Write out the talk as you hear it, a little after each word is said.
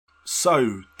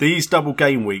So, these double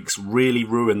game weeks really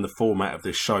ruin the format of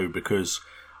this show because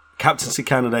Captaincy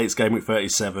Candidates Game Week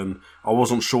 37, I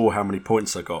wasn't sure how many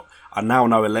points I got. I now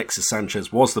know Alexis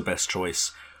Sanchez was the best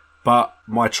choice, but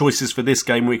my choices for this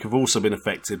game week have also been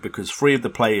affected because 3 of the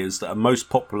players that are most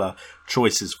popular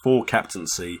choices for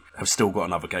captaincy have still got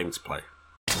another game to play.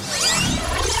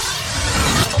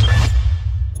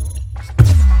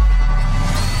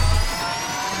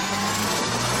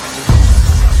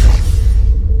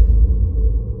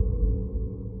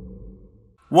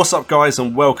 What's up guys,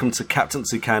 and welcome to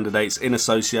Captaincy Candidates in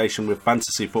association with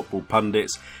Fantasy Football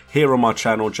Pundits here on my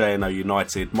channel JNO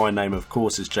United. My name of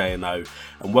course is JNO,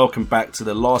 and welcome back to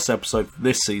the last episode for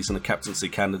this season of Captaincy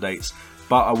Candidates.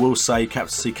 But I will say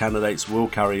Captaincy Candidates will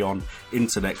carry on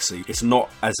into next season. It's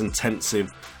not as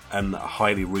intensive and a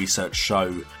highly researched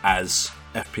show as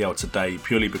FPL Today,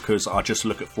 purely because I just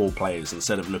look at 4 players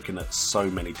instead of looking at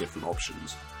so many different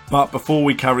options. But before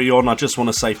we carry on, I just want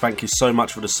to say thank you so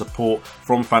much for the support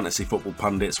from Fantasy Football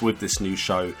Pundits with this new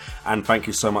show, and thank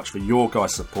you so much for your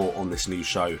guys' support on this new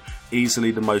show.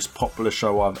 Easily the most popular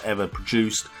show I've ever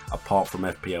produced, apart from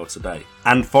FPL Today.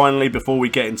 And finally, before we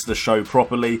get into the show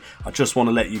properly, I just want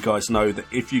to let you guys know that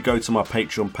if you go to my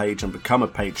Patreon page and become a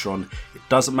patron, it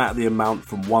doesn't matter the amount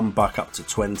from $1 up to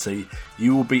 20,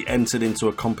 you will be entered into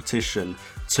a competition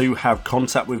to have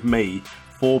contact with me.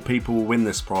 4 people will win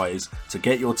this prize to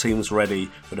get your teams ready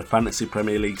for the Fantasy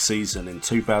Premier League season in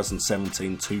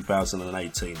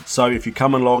 2017-2018. So if you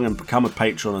come along and become a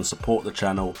patron and support the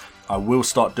channel, I will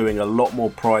start doing a lot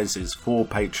more prizes for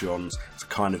Patreons to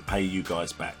kind of pay you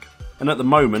guys back. And at the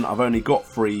moment, I've only got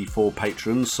 3-4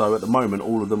 patrons, so at the moment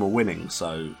all of them are winning.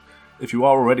 So if you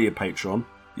are already a patron,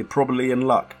 you're probably in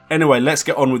luck. Anyway, let's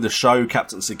get on with the show,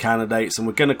 Captaincy Candidates, and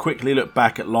we're going to quickly look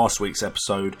back at last week's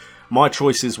episode. My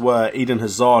choices were Eden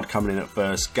Hazard coming in at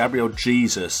first, Gabriel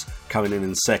Jesus coming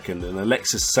in second, and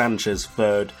Alexis Sanchez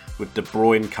third, with De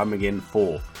Bruyne coming in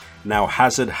fourth. Now,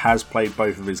 Hazard has played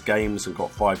both of his games and got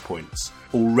 5 points.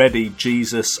 Already,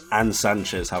 Jesus and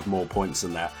Sanchez have more points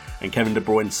than that, and Kevin De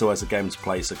Bruyne still has a game to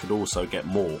play, so could also get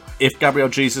more. If Gabriel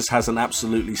Jesus has an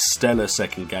absolutely stellar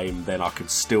second game, then I could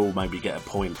still maybe get a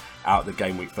point out of the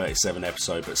Game Week 37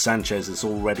 episode, but Sanchez is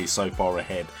already so far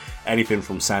ahead. Anything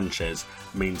from Sanchez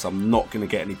means I'm not going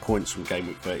to get any points from Game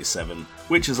Week 37,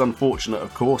 which is unfortunate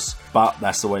of course, but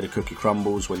that's the way the cookie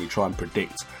crumbles when you try and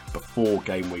predict before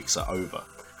game weeks are over.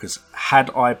 Because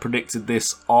had I predicted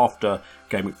this after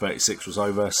Game Week 36 was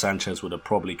over, Sanchez would have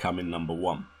probably come in number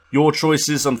 1. Your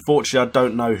choices, unfortunately I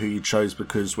don't know who you chose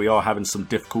because we are having some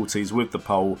difficulties with the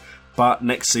poll, but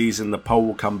next season the poll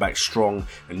will come back strong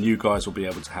and you guys will be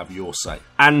able to have your say.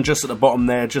 And just at the bottom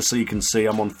there, just so you can see,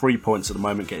 I'm on 3 points at the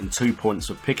moment, getting 2 points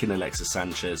for picking Alexis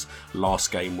Sanchez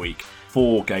last game week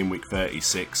for Game Week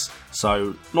 36.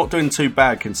 So not doing too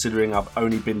bad considering I've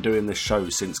only been doing this show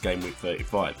since Game Week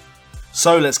 35.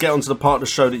 So let's get on to the part of the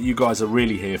show that you guys are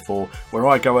really here for, where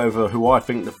I go over who I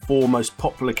think the 4 most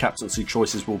popular captaincy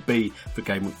choices will be for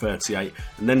Game Week 38,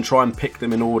 and then try and pick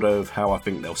them in order of how I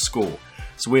think they'll score.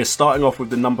 So we are starting off with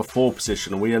the number 4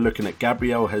 position, and we are looking at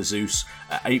Gabriel Jesus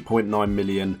at 8.9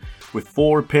 million. With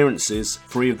 4 appearances,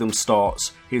 3 of them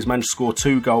starts, he has managed to score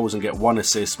 2 goals and get 1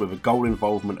 assist with a goal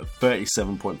involvement of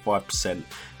 37.5%.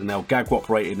 And now GAGWOP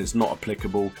rating is not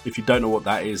applicable. If you don't know what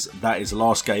that is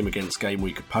last game against game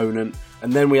week opponent.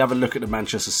 And then we have a look at the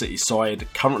Manchester City side,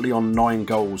 currently on 9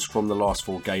 goals from the last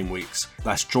 4 game weeks.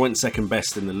 That's joint second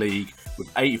best in the league,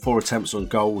 with 84 attempts on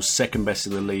goals, second best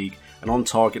in the league. And on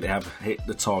target, they have hit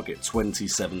the target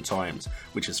 27 times,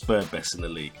 which is 3rd best in the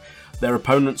league. Their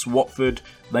opponents, Watford,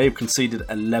 they have conceded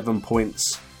 11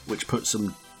 points, which puts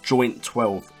them joint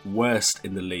 12th worst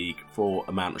in the league for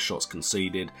amount of shots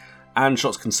conceded. And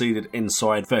shots conceded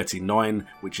inside 39,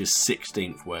 which is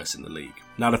 16th worst in the league.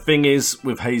 Now the thing is,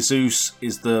 with Jesus,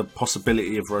 is the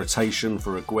possibility of rotation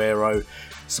for Aguero.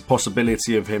 It's the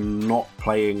possibility of him not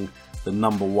playing the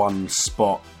number 1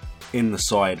 spot in the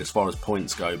side as far as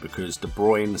points go, because De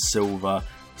Bruyne, Silva,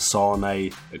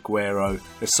 Sane, Aguero,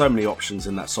 there's so many options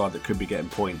in that side that could be getting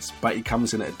points, but he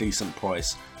comes in at a decent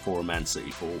price for a Man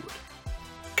City forward.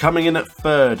 Coming in at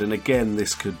 3rd, and again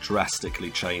this could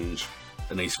drastically change,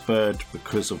 and he's 3rd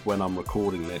because of when I'm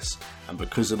recording this and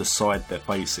because of the side they're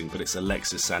facing, but it's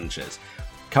Alexis Sanchez.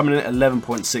 Coming in at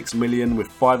 11.6 million with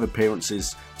 5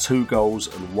 appearances, 2 goals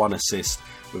and 1 assist,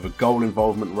 with a goal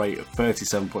involvement rate of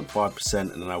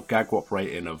 37.5% and an GAGWOP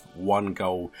rating of 1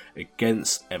 goal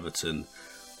against Everton.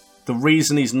 The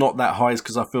reason he's not that high is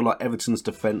because I feel like Everton's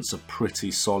defence are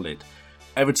pretty solid.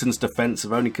 Everton's defence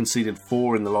have only conceded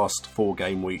 4 in the last 4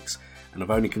 game weeks, and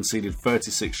have only conceded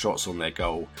 36 shots on their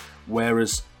goal.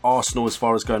 Whereas Arsenal, as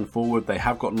far as going forward, they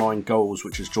have got 9 goals,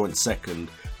 which is joint second,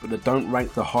 but they don't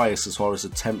rank the highest as far as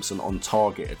attempts and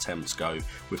on-target attempts go,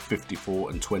 with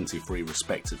 54 and 23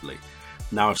 respectively.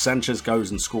 Now, if Sanchez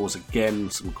goes and scores again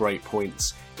some great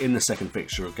points in the second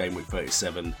fixture of Game Week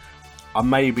 37, I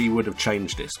maybe would have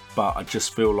changed this, but I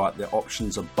just feel like the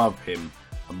options above him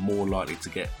are more likely to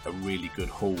get a really good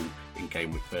haul in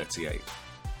Game Week 38.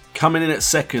 Coming in at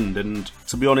second, and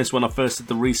to be honest, when I first did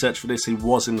the research for this, he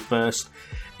was in first,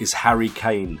 is Harry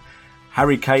Kane.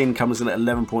 Harry Kane comes in at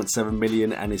 11.7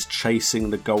 million and is chasing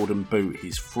the Golden Boot.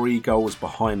 He's 3 goals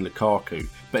behind Lukaku,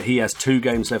 but he has 2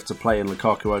 games left to play and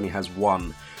Lukaku only has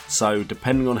 1. So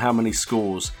depending on how many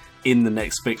scores in the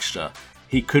next fixture,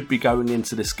 he could be going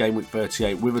into this Game Week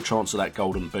 38 with a chance of that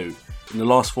Golden Boot. In the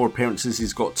last 4 appearances,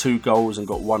 he's got 2 goals and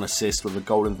got 1 assist with a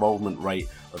goal involvement rate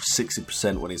of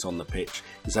 60% when he's on the pitch.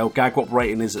 His El Gagwop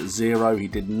rating is at 0. He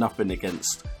did nothing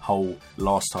against Hull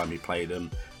last time he played them.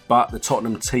 But the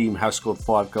Tottenham team has scored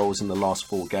 5 goals in the last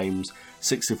 4 games,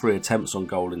 63 attempts on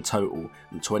goal in total,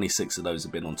 and 26 of those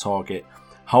have been on target.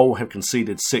 Hull have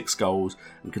conceded 6 goals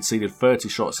and conceded 30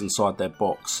 shots inside their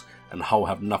box, and Hull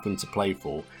have nothing to play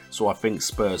for, so I think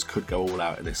Spurs could go all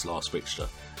out in this last fixture,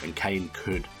 and Kane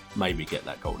could maybe get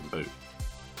that Golden Boot.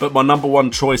 But my number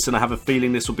one choice, and I have a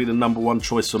feeling this will be the number one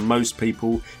choice for most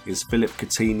people, is Philippe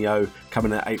Coutinho,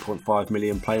 coming at 8.5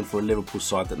 million, playing for a Liverpool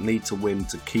side that need to win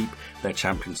to keep their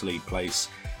Champions League place.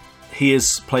 He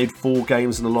has played 4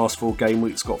 games in the last 4 game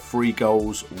weeks, got 3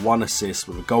 goals, 1 assist,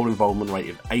 with a goal involvement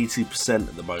rate of 80%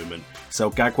 at the moment.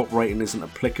 So Gagwop rating isn't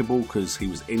applicable because he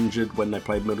was injured when they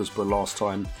played Middlesbrough last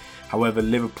time. However,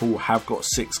 Liverpool have got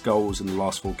 6 goals in the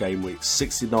last 4 game weeks,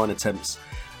 69 attempts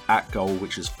at goal,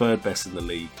 which is 3rd best in the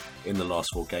league in the last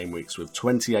 4 game weeks, with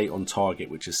 28 on target,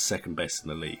 which is 2nd best in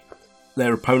the league.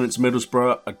 Their opponents,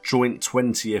 Middlesbrough, are joint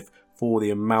 20th for the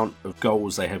amount of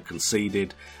goals they have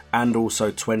conceded, and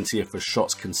also 20th for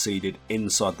shots conceded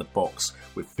inside the box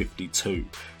with 52.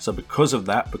 So because of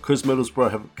that, because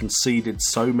Middlesbrough have conceded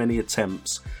so many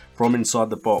attempts from inside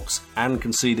the box and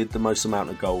conceded the most amount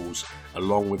of goals,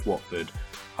 along with Watford,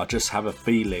 I just have a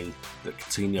feeling that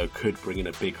Coutinho could bring in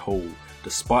a big haul,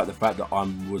 despite the fact that I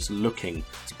was looking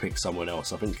to pick someone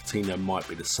else. I think Coutinho might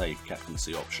be the safe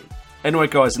captaincy option. Anyway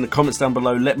guys, in the comments down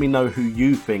below, let me know who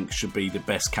you think should be the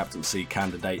best captaincy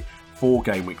candidate for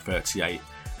Game Week 38.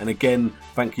 And again,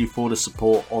 thank you for the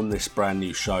support on this brand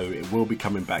new show. It will be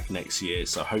coming back next year,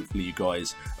 so hopefully you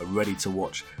guys are ready to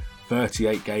watch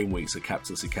 38 game weeks of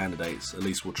captaincy candidates. At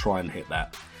least we'll try and hit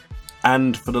that.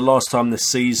 And for the last time this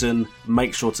season,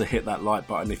 make sure to hit that like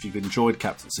button if you've enjoyed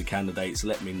captaincy candidates.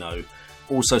 Let me know.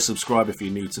 Also subscribe if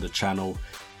you're new to the channel.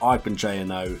 I've been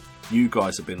JNO, you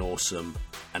guys have been awesome,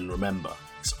 and remember,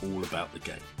 it's all about the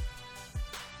game.